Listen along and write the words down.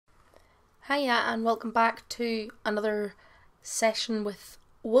Hiya and welcome back to another session with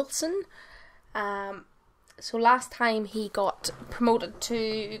Wilson. So last time he got promoted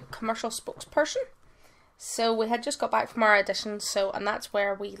to commercial spokesperson. So we had just got back from our audition, and that's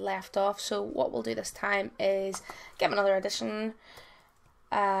where we left off. So what we'll do this time is get him another audition.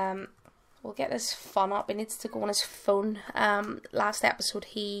 We'll get his phone up. He needs to go on his phone. Last episode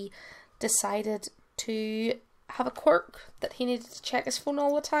he decided to have a quirk that he needed to check his phone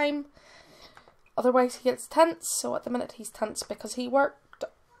all the time. Otherwise he gets tense, so at the minute he's tense because he worked,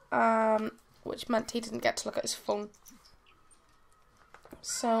 which meant he didn't get to look at his phone.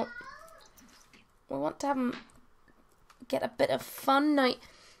 So we want to have him get a bit of fun. Now,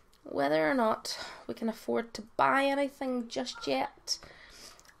 whether or not we can afford to buy anything just yet,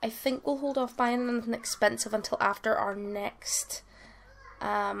 I think we'll hold off buying anything expensive until after our next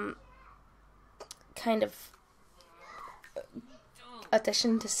kind of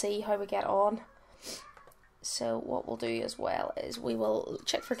audition to see how we get on. So what we'll do as well is we will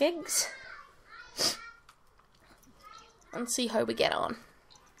check for gigs and see how we get on.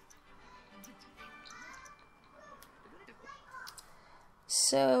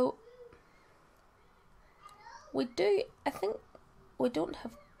 So we do, I think we don't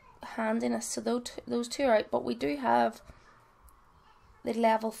have handiness, so those two are out, but we do have the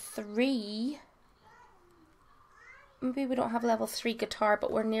level 3. Maybe we don't have level 3 guitar,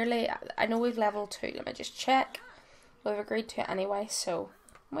 but we're nearly, I know we've level 2. Let me just check. We've agreed to it anyway, so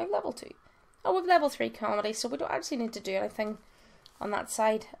we have level 2. Oh, we've level 3 comedy, so we don't actually need to do anything on that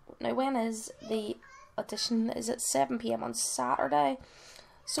side. Now, when is the audition? Is it 7 PM on Saturday?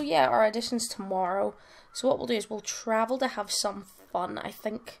 So yeah, our audition's tomorrow. So what we'll do is we'll travel to have some fun, I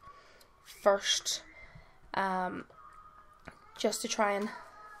think, first. Just to try and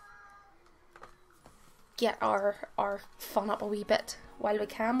get our fun up a wee bit while we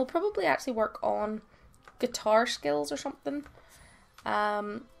can. We'll probably actually work on guitar skills or something.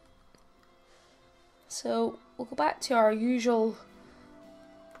 So we'll go back to our usual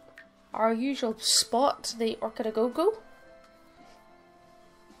spot, the Orchid A Go-Go,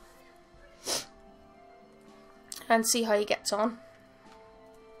 and see how he gets on.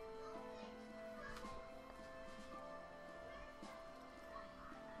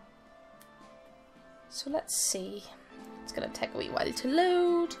 So let's see. It's going to take a wee while to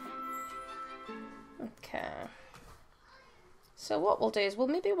load. Okay. So what we'll do is we'll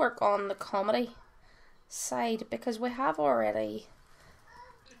maybe work on the comedy side, because we have already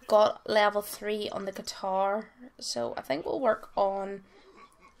got level 3 on the guitar. So I think we'll work on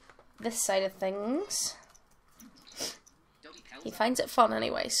this side of things. He finds it fun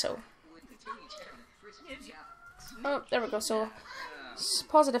anyway, so. Oh, there we go. So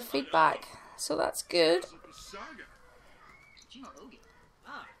positive feedback. So that's good.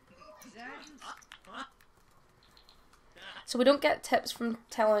 So we don't get tips from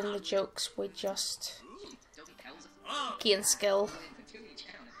telling the jokes, we just gain skill.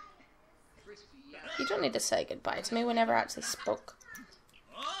 You don't need to say goodbye to me, we never actually spoke.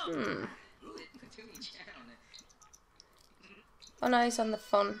 Oh no, he's on the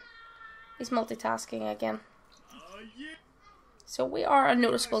phone. He's multitasking again. So we are a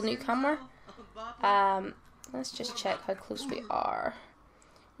noticeable newcomer. Let's just check how close we are.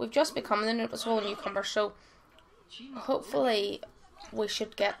 We've just become the noticeable newcomer, so hopefully we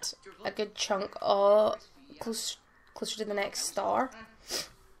should get a good chunk of closer to the next star.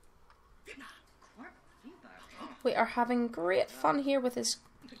 We are having great fun here with his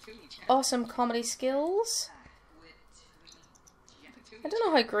awesome comedy skills. I don't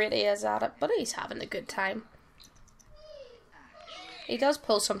know how great he is at it, but he's having a good time. He does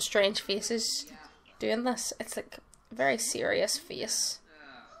pull some strange faces doing this. It's like a very serious face.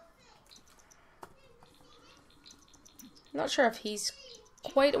 Not sure if he's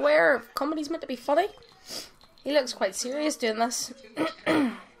quite aware of comedy's meant to be funny. He looks quite serious doing this.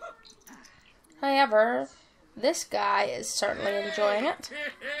 However, this guy is certainly enjoying it.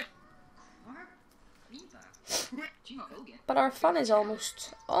 But our fun is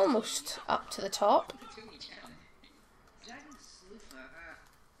almost up to the top.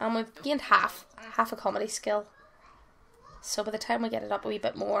 And we've gained half a comedy skill. So by the time we get it up a wee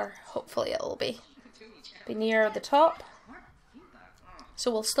bit more, hopefully it'll be near the top. So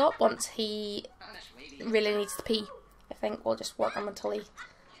we'll stop once he really needs to pee. I think we'll just work him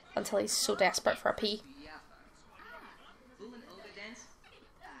until he's so desperate for a pee.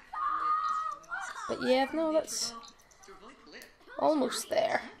 But yeah, no, that's almost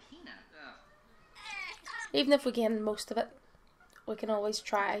there. Even if we gain most of it, we can always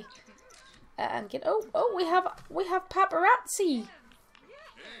try and get. Oh, we have paparazzi.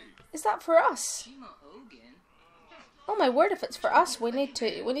 Is Is that for us? Oh my word, if it's for us, we need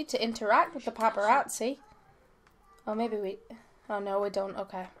to interact with the paparazzi. Oh, maybe we... Oh no, we don't.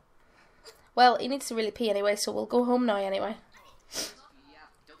 Okay. Well, he needs to really pee anyway, so we'll go home now anyway.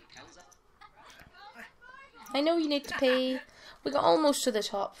 I know you need to pee. We got almost to the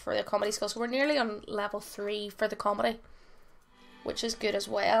top for the comedy skill, so we're nearly on level 3 for the comedy, which is good as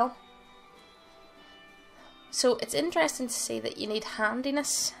well. So it's interesting to see that you need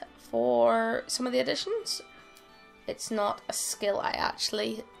handiness for some of the additions. It's not a skill I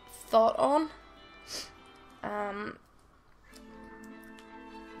actually thought on.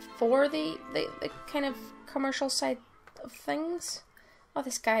 For the kind of commercial side of things. Oh,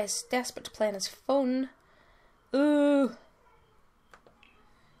 this guy is desperate to play on his phone. Ooh.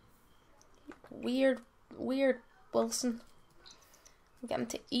 Weird Wilson. Get him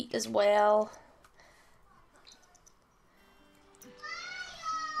to eat as well.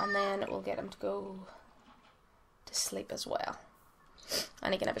 And then we'll get him to go to sleep as well.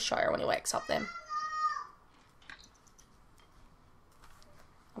 And he can have a shower when he wakes up then.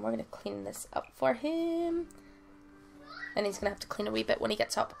 And we're going to clean this up for him. And he's going to have to clean a wee bit when he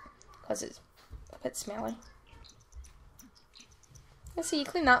gets up, because it's a bit smelly. Let's see, you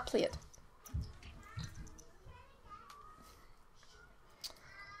clean that plate.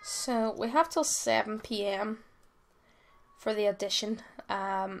 So we have till 7 PM for the addition.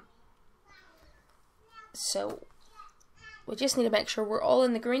 So we just need to make sure we're all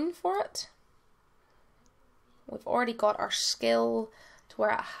in the green for it. We've already got our skill to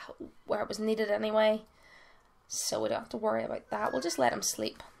where it was needed anyway, so we don't have to worry about that. We'll just let him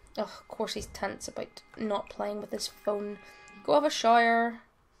sleep. Oh, of course he's tense about not playing with his phone. Go have a shower,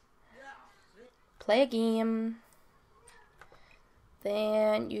 play a game,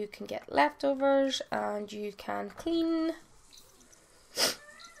 then you can get leftovers and you can clean,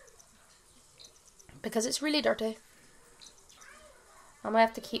 because it's really dirty. And we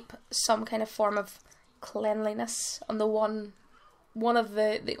have to keep some kind of form of cleanliness on the one of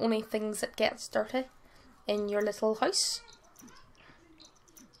the only things that gets dirty in your little house.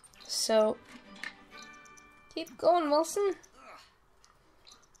 So keep going, Wilson.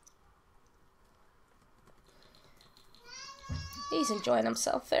 He's enjoying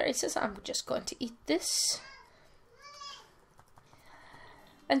himself there. He says, I'm just going to eat this.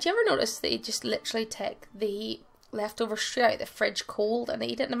 And do you ever notice that you just literally take the leftovers straight out of the fridge cold and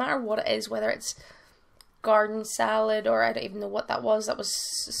eat it, no matter what it is, whether it's garden salad or I don't even know what that was. That was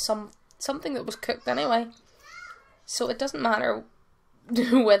something that was cooked anyway. So it doesn't matter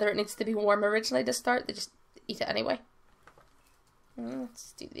whether it needs to be warm originally to start, they just eat it anyway.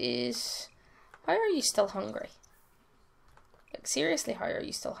 Let's do this. How are you still hungry? Like, seriously, how are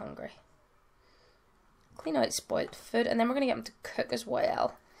you still hungry? Clean out spoiled food, and then we're going to get him to cook as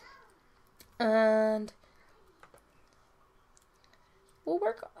well. And we'll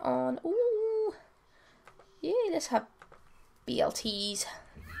work on... Ooh! Yeah, let's have BLTs.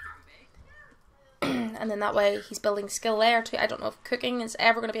 And then that way he's building skill there too. I don't know if cooking is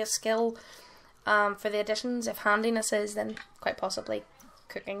ever going to be a skill for the additions. If handiness is, then quite possibly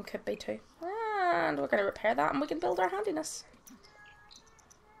cooking could be too. And we're going to repair that and we can build our handiness.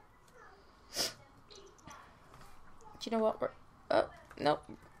 Do you know what? No,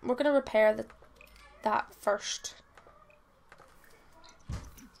 we're going to repair that first.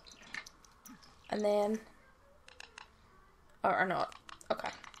 And then... Or not. Okay.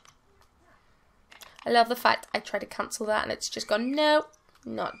 I love the fact I tried to cancel that and it's just gone, no,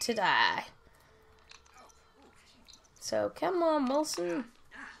 not today. So, come on, Wilson.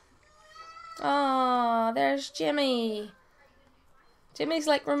 Oh, there's Jimmy. Jimmy's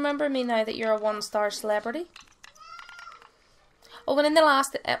like, remember me now that you're a 1-star celebrity. Oh, and in the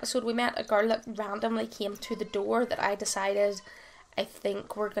last episode we met a girl that randomly came to the door that I decided I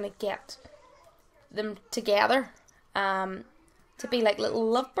think we're going to get them together. To be like little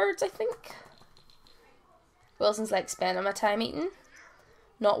lovebirds, I think. Wilson's like, spending my time eating,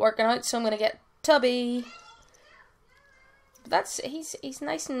 not working out, so I'm going to get Tubby. But he's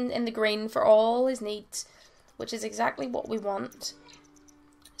nice and in the green for all his needs, which is exactly what we want.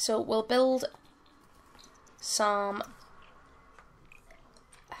 So we'll build some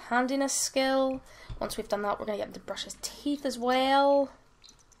handiness skill. Once we've done that, we're going to get him to brush his teeth as well.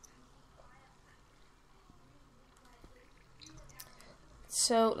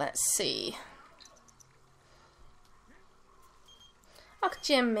 So let's see. Oh,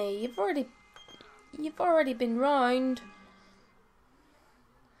 Jimmy, you've already been round.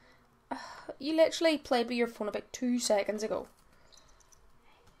 You literally played with your phone about 2 seconds ago.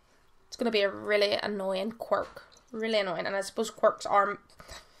 It's going to be a really annoying quirk. Really annoying. And I suppose quirks are,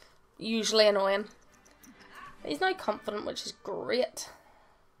 usually annoying. But he's now confident, which is great.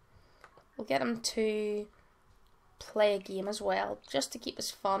 We'll get him to play a game as well, just to keep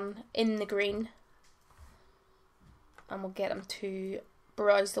us fun in the green. And we'll get him to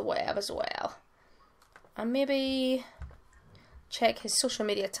browse the web as well. And maybe check his social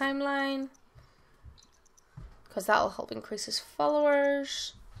media timeline, because that'll help increase his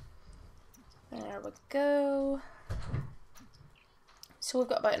followers. There we go. So we've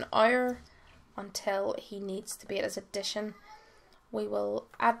got about an hour until he needs to be at his audition. We will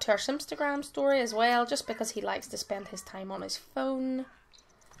add to our Instagram story as well, just because he likes to spend his time on his phone.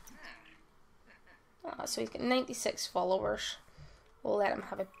 So he's got 96 followers. We'll let him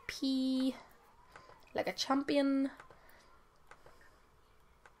have a pee like a champion.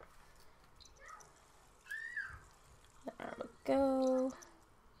 There we go.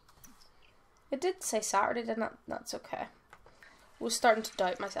 It did say Saturday, didn't it? That's okay. I was starting to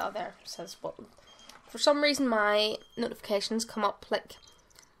doubt myself there. It says, well, for some reason my notifications come up like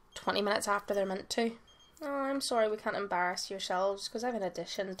 20 minutes after they're meant to. Oh, I'm sorry, we can't embarrass yourselves because I have an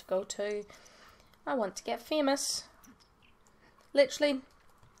audition to go to. I want to get famous. Literally,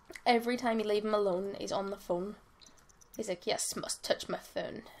 every time you leave him alone, he's on the phone. He's like, yes, must touch my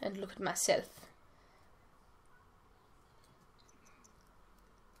phone and look at myself.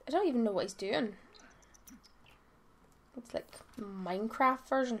 I don't even know what he's doing. It's like Minecraft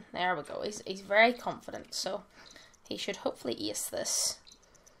version. There we go. He's very confident, so he should hopefully ace this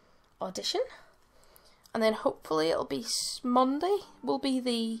audition. And then hopefully it'll be Monday will be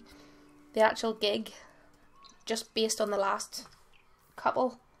the actual gig, just based on the last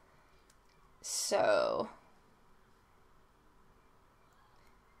couple. So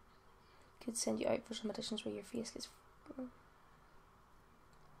could send you out for some auditions where your face gets.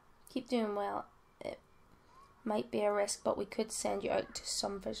 Keep doing well. It might be a risk, but we could send you out to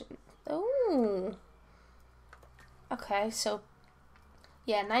some vision. Oh. Okay, so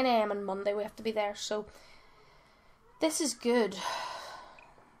yeah, 9 AM on Monday we have to be there. So this is good.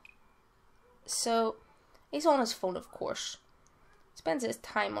 So he's on his phone, of course. Spends his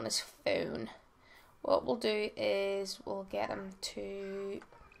time on his phone. What we'll do is we'll get him to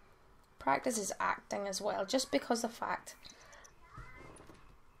practice his acting as well, just because the fact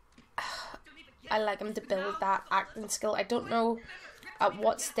I like him to build that acting skill. I don't know at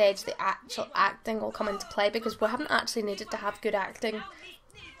what stage the actual acting will come into play, because we haven't actually needed to have good acting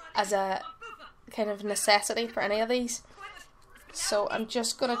as a kind of necessity for any of these. So I'm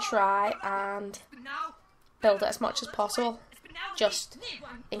just going to try and build it as much as possible, just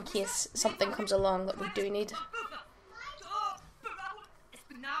in case something comes along that we do need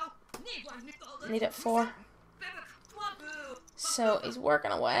it for. So he's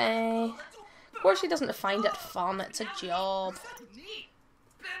working away. Of course he doesn't find it fun, it's a job.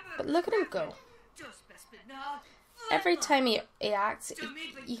 But look at him go. Every time he acts,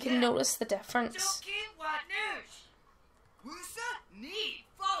 you can notice the difference.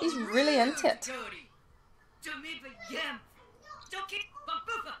 He's really into it.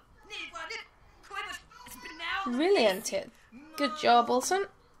 Really into it. Good job, Wilson.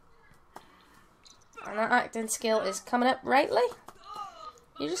 And that acting skill is coming up rightly.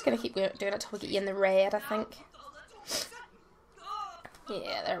 You're just going to keep doing it until we get you in the red, I think.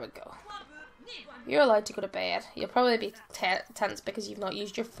 Yeah, there we go. You're allowed to go to bed. You'll probably be tense because you've not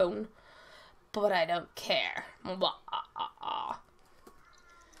used your phone. But I don't care.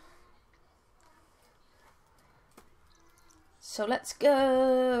 So let's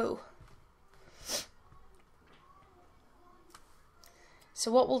go.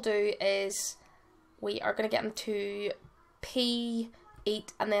 So what we'll do is we are going to get him to pee,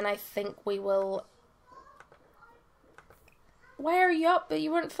 eat, and then I think we will... Why are you up?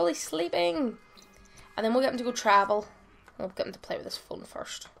 You weren't fully sleeping. And then we'll get him to go travel. We'll get him to play with his phone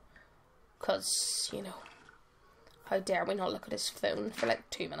first. Because, you know, how dare we not look at his phone for like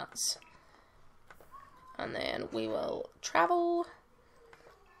 2 minutes. And then we will travel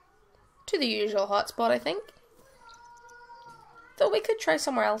to the usual hotspot, I think. Though we could try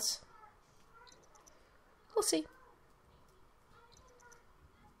somewhere else. We'll see.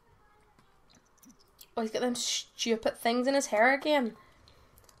 Oh, he's got them stupid things in his hair again.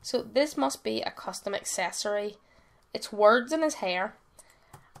 So this must be a custom accessory. It's words in his hair.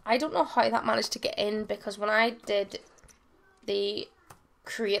 I don't know how that managed to get in, because when I did the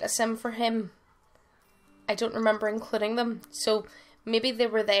create a sim for him, I don't remember including them. So maybe they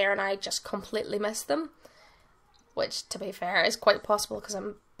were there and I just completely missed them. Which, to be fair, is quite possible because I'm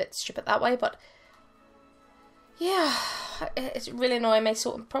a bit stupid that way. But yeah, it's really annoying me.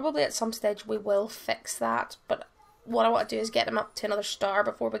 So probably at some stage we will fix that. But what I want to do is get him up to another star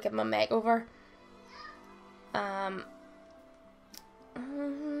before we give him a makeover.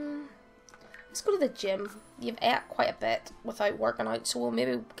 Let's go to the gym. You've ate quite a bit without working out, so we'll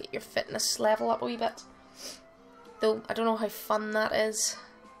maybe get your fitness level up a wee bit. Though, I don't know how fun that is.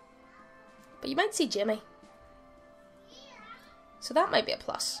 But you might see Jimmy. So that might be a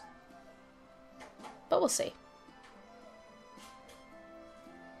plus. But we'll see.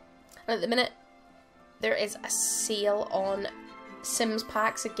 And at the minute, there is a sale on Sims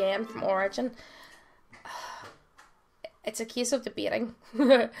packs again from Origin. It's a case of debating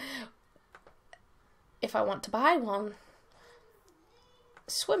if I want to buy one.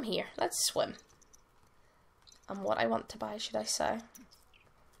 Swim here. Let's swim. And what I want to buy, should I say?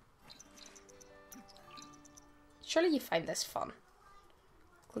 Surely you find this fun.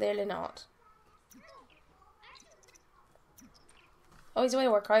 Clearly not. Oh, he's away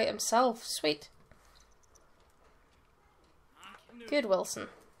to work out himself. Sweet. Good, Wilson.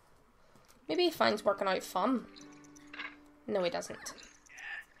 Maybe he finds working out fun. No, he doesn't.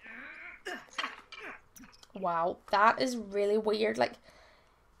 Wow, that is really weird. Like,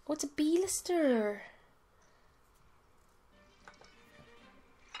 oh, it's a B-lister.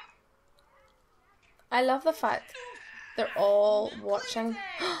 I love the fact they're all watching.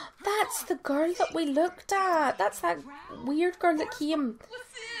 That's the girl that we looked at. That's that weird girl that came.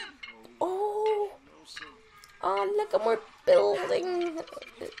 Oh. Oh, look, and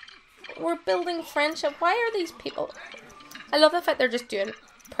we're building friendship. Why are these people? I love the fact they're just doing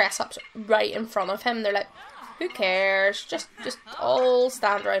press-ups right in front of him. They're like, who cares? Just all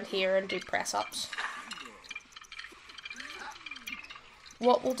stand around here and do press-ups.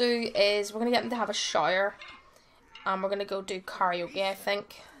 What we'll do is we're going to get them to have a shower. And we're going to go do karaoke, I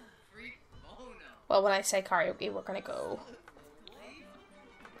think. Well, when I say karaoke, we're going to go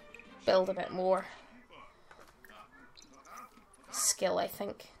build a bit more skill, I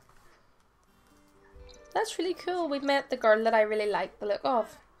think. That's really cool. We've met the girl that I really like the look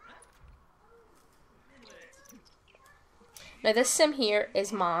of. Now this sim here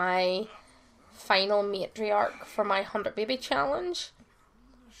is my final matriarch for my 100 baby challenge.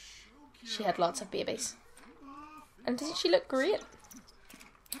 She had lots of babies. And doesn't she look great?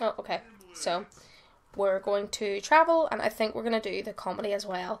 Oh, okay. So, we're going to travel, and I think we're going to do the comedy as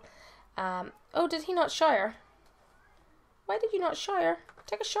well. Oh, did he not shower? Why did you not shower?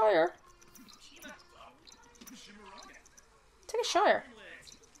 Take a shower. Take a shower.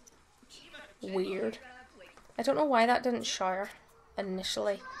 Weird. I don't know why that didn't shower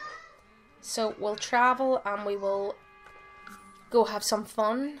initially. So, we'll travel, and we will go have some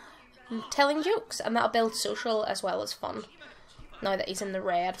fun telling jokes, and that'll build social as well as fun. Now that he's in the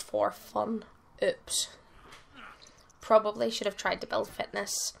red for fun. Oops. Probably should have tried to build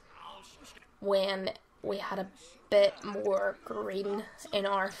fitness when we had a bit more green in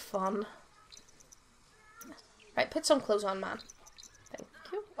our fun. Right, put some clothes on, man. Thank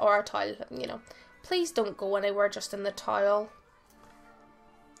you. Or a towel, you know. Please don't go anywhere just in the towel.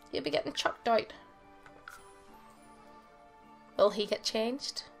 You'll be getting chucked out. Will he get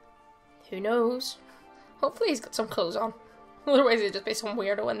changed? Who knows? Hopefully he's got some clothes on. Otherwise he'd just be some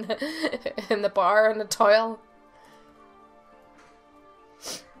weirdo in the bar in the towel.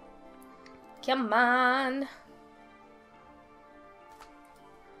 Come on.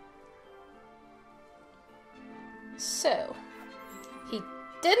 So, he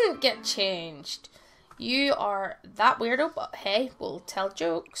didn't get changed. You are that weirdo, but hey, we'll tell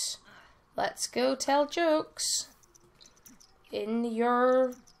jokes. Let's go tell jokes. In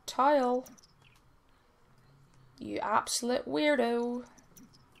your tile. You absolute weirdo.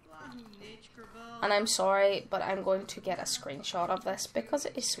 And I'm sorry, but I'm going to get a screenshot of this because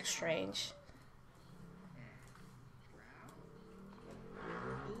it is so strange.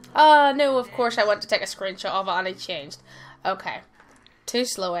 No, of course I want to take a screenshot of it and it changed. Okay. Too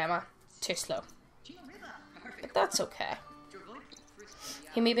slow, Emma. Too slow. But that's okay.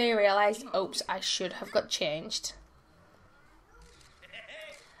 He maybe realised, oops, I should have got changed.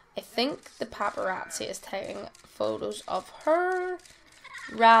 I think the paparazzi is taking photos of her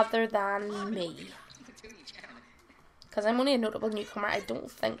rather than me. Because I'm only a notable newcomer, I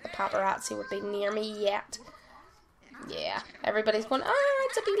don't think the paparazzi would be near me yet. Yeah, everybody's going, ah,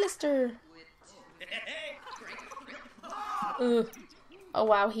 it's a B-lister. Oh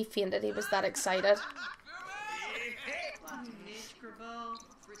wow, he fainted, he was that excited.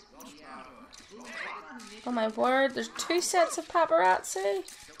 Oh my word, there's 2 sets of paparazzi.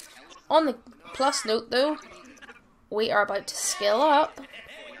 On the plus note though, we are about to skill up.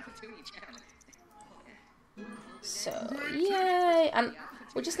 So, yay! And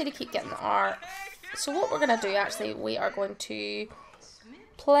we just need to keep getting our So what we're going to do, actually, we are going to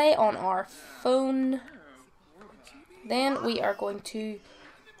play on our phone. Then we are going to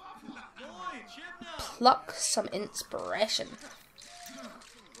pluck some inspiration.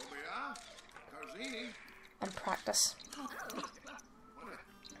 And practice.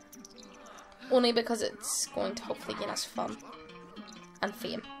 Only because it's going to hopefully gain us fun. And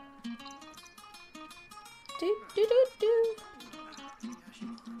fame. Do, do, do, do.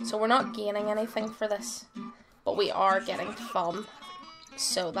 So we're not gaining anything for this, but we are getting fun,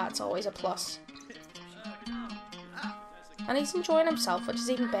 so that's always a plus. And he's enjoying himself, which is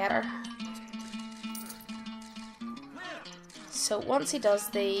even better. So once he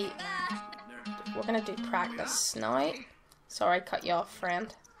does we're going to do practice now. Sorry, I cut you off,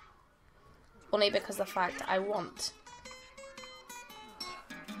 friend. Only because of the fact I want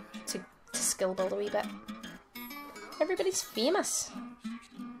to skill build a wee bit. Everybody's famous.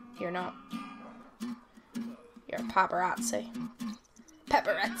 You're not. You're a paparazzi.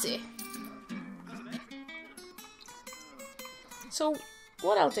 Paparazzi. So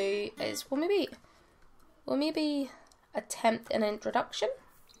what I'll do is we'll maybe attempt an introduction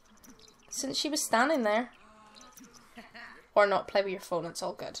since she was standing there. Or not play with your phone, it's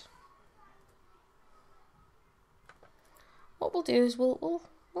all good. What we'll do is we'll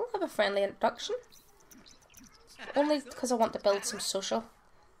have a friendly introduction. Only because I want to build some social.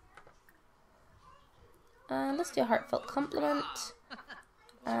 And let's do a heartfelt compliment.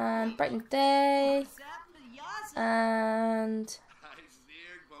 And brighten day. And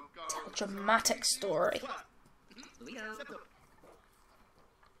tell a dramatic story.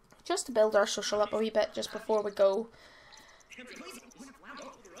 Just to build our social up a wee bit just before we go.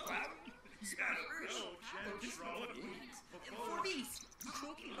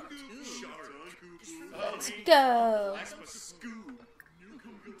 Let's go.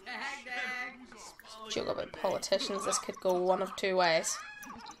 Joke about politicians, this could go one of two ways.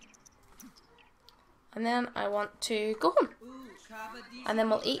 And then I want to go home. And then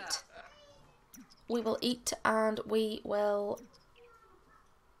we'll eat. We will eat and we will...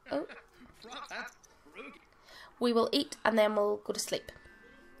 Oh. We will eat and then we'll go to sleep.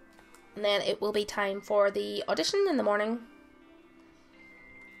 And then it will be time for the audition in the morning.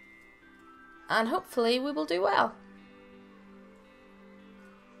 And hopefully we will do well.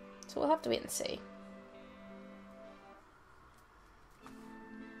 So we'll have to wait and see.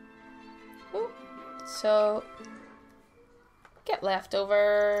 Ooh. So, get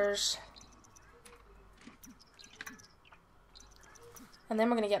leftovers. And then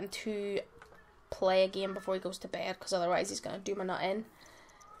we're going to get him to play a game before he goes to bed, because otherwise he's going to do my nut in.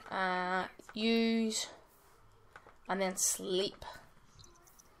 Use, and then sleep.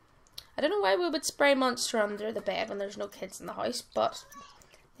 I don't know why we would spray monster under the bed when there's no kids in the house, but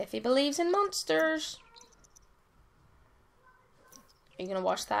if he believes in monsters... Are you going to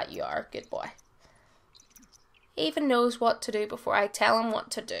watch that? You are. Good boy. He even knows what to do before I tell him what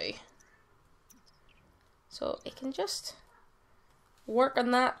to do. So he can just work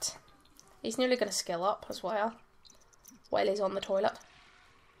on that. He's nearly going to skill up as well while he's on the toilet.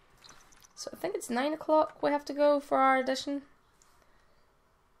 So I think it's 9 o'clock we have to go for our audition.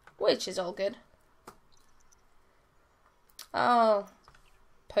 Which is all good. Oh.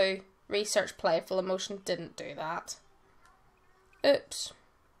 Pooh. Research playful emotion didn't do that. Oops.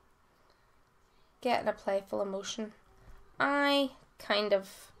 Getting a playful emotion. I kind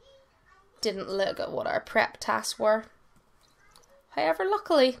of didn't look at what our prep tasks were. However,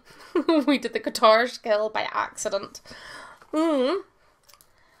 luckily, we did the guitar skill by accident.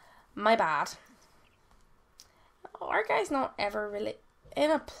 My bad. Our guy's not ever really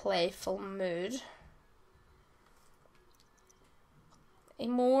in a playful mood. He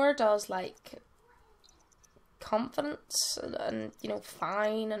more does like confidence and you know,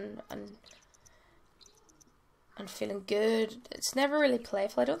 fine and feeling good. It's never really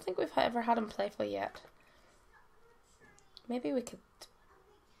playful. I don't think we've ever had him playful yet. Maybe we could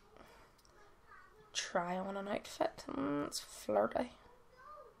try on an outfit. It's flirty.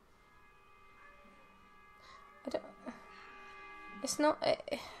 It's not. I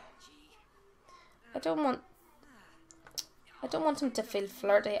don't want him to feel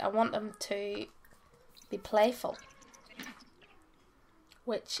flirty. I want him to be playful,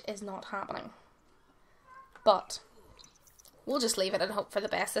 which is not happening. But we'll just leave it and hope for the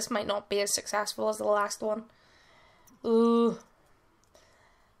best. This might not be as successful as the last one. Ooh.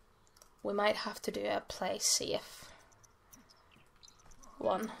 We might have to do a play safe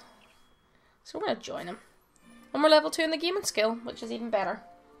one. So we're going to join him. And we're level 2 in the gaming skill, which is even better.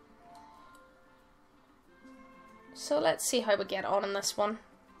 So let's see how we get on in this one.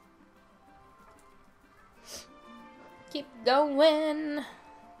 Keep going.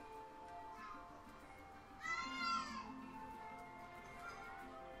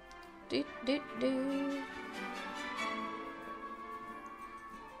 Do do do.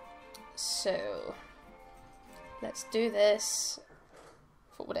 So let's do this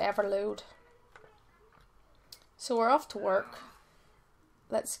if it would ever load. So we're off to work.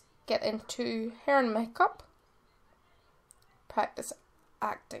 Let's get into hair and makeup. Practice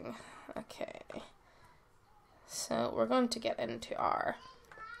acting. Okay. So we're going to get into our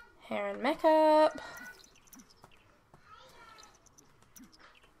hair and makeup.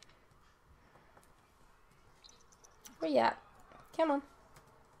 Where you at? Come on.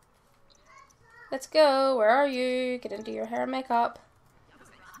 Let's go. Where are you? Get into your hair and makeup.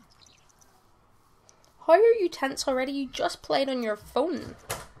 How are you tense already? You just played on your phone.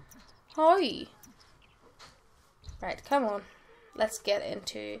 How? Right, come on. Let's get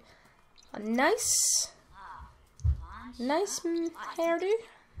into a nice hairdo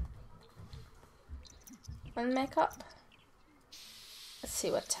and makeup. Let's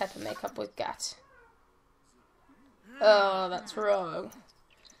see what type of makeup we've got. Oh, that's wrong.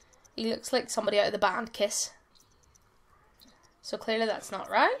 He looks like somebody out of the band Kiss. So clearly that's not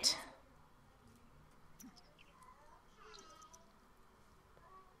right.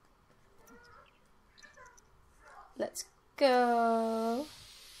 Let's go.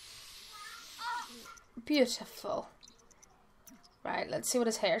 Beautiful. Right, let's see what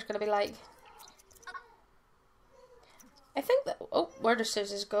his hair is going to be like. I think that... Oh, where does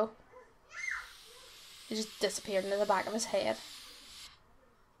scissors go? It just disappeared into the back of his head.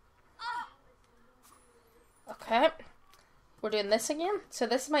 Okay. We're doing this again. So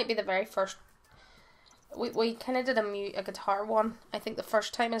this might be the very first... We kind of did a guitar one, I think the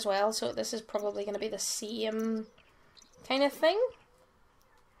first time as well. So this is probably going to be the same kind of thing.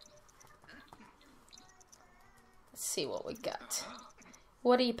 Let's see what we got.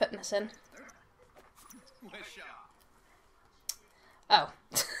 What are you putting us in? Oh.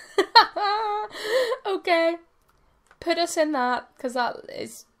 Okay. Put us in that, because that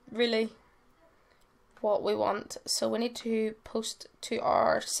is really what we want. So we need to post to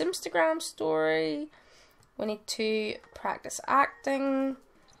our Simstagram story. We need to practice acting.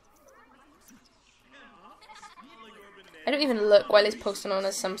 I don't even look while he's posting on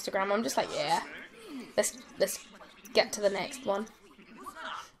his Simstagram. I'm just like, yeah. Let's get to the next one.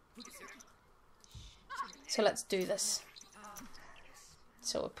 So let's do this.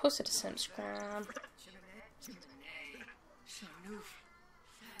 So we posted to Simstagram.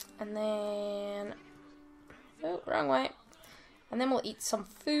 And then... Oh, wrong way. And then we'll eat some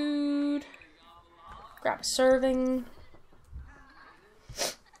food. Grab a serving.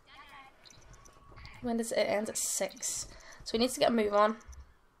 When does it end? At 6. So we need to get a move on.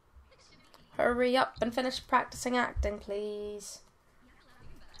 Hurry up and finish practicing acting, please.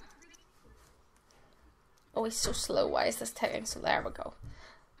 Oh, he's so slow. Why is this taking so... There we go.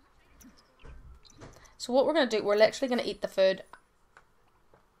 So what we're going to do, we're literally going to eat the food.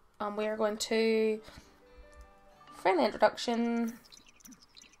 And we are going to... Friendly introduction.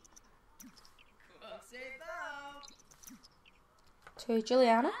 To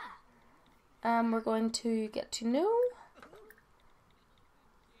Juliana. We're going to get to know.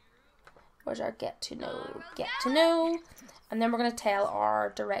 Where's our get to know? Get to know. And then we're going to tell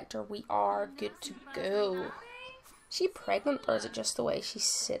our director we are good to go. Is she pregnant or is it just the way she's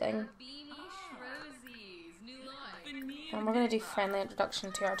sitting? And we're going to do friendly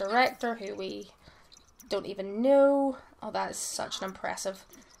introduction to our director who we don't even know. Oh, that is such an impressive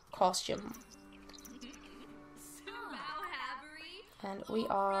costume. And we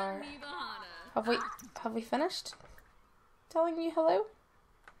are... Have we finished telling you hello?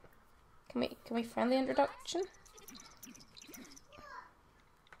 Can we friendly introduction?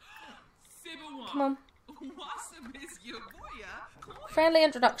 Come on. Friendly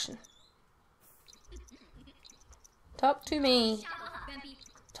introduction. Talk to me.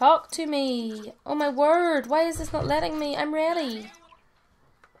 Talk to me. Oh my word. Why is this not letting me? I'm ready.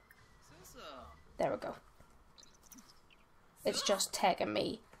 There we go. It's just taking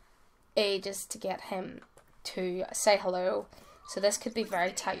me ages to get him to say hello. So this could be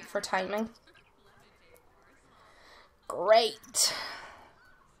very tight for timing. Great.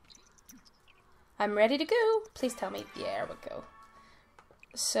 I'm ready to go. Please tell me. There we go.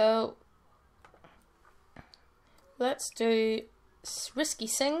 So let's do Risky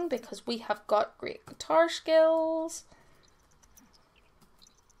Sing because we have got great guitar skills.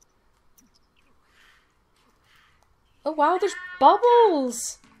 Oh wow, there's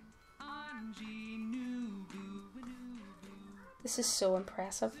bubbles! This is so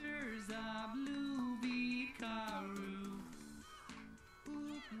impressive.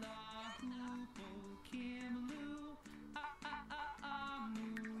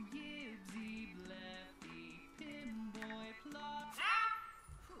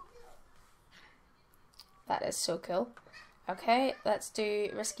 That is so cool. Okay, let's do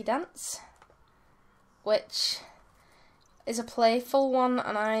Risky Dance, which is a playful one,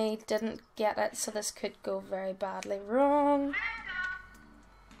 and I didn't get it, so this could go very badly wrong.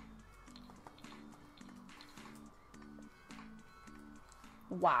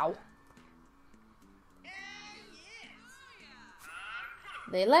 Wow.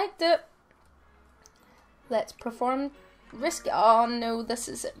 They liked it. Let's perform Risky. Oh no, this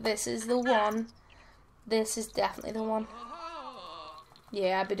is the one. This is definitely the one.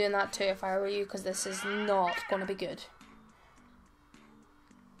 Yeah, I'd be doing that too if I were you, because this is not going to be good.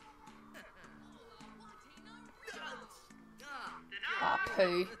 Ah,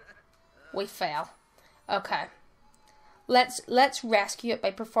 poo. We fail. Okay. Let's rescue it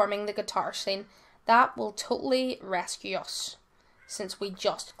by performing the guitar scene. That will totally rescue us, since we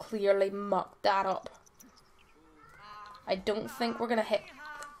just clearly mucked that up. I don't think we're going to hit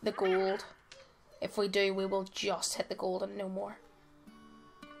the gold. If we do, we will just hit the gold and no more.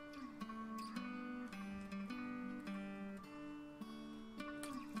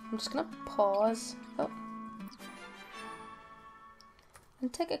 I'm just going to pause. Oh.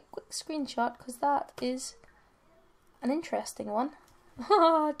 And take a quick screenshot, because that is an interesting one.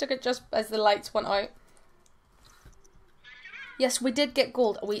 I took it just as the lights went out. Yes, we did get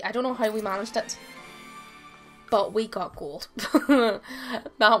gold. I don't know how we managed it, but we got gold.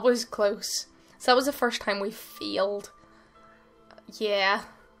 That was close. So that was the first time we failed. Yeah,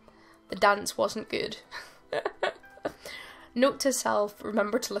 the dance wasn't good. Note to self,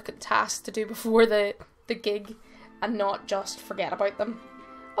 remember to look at tasks to do before the gig and not just forget about them.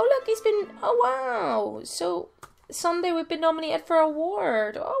 Oh look, he's been, oh wow, so Sunday we've been nominated for an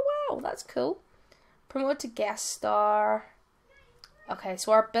award. Oh wow, that's cool. Promoted to guest star. Okay,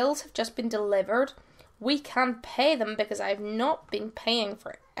 so our bills have just been delivered. We can pay them because I've not been paying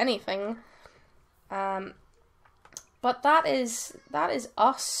for anything. But that is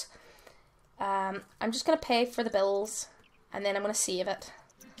us. I'm just going to pay for the bills, and then I'm going to save it.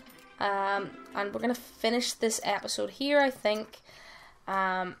 And we're going to finish this episode here, I think.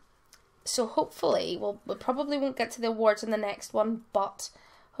 So hopefully, we probably won't get to the awards in the next one, but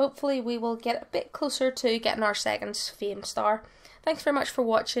hopefully we will get a bit closer to getting our second fame star. Thanks very much for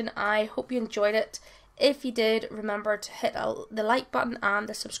watching. I hope you enjoyed it. If you did, remember to hit the like button and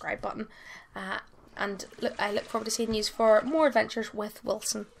the subscribe button. And I look forward to seeing you for more adventures with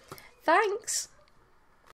Wilson. Thanks!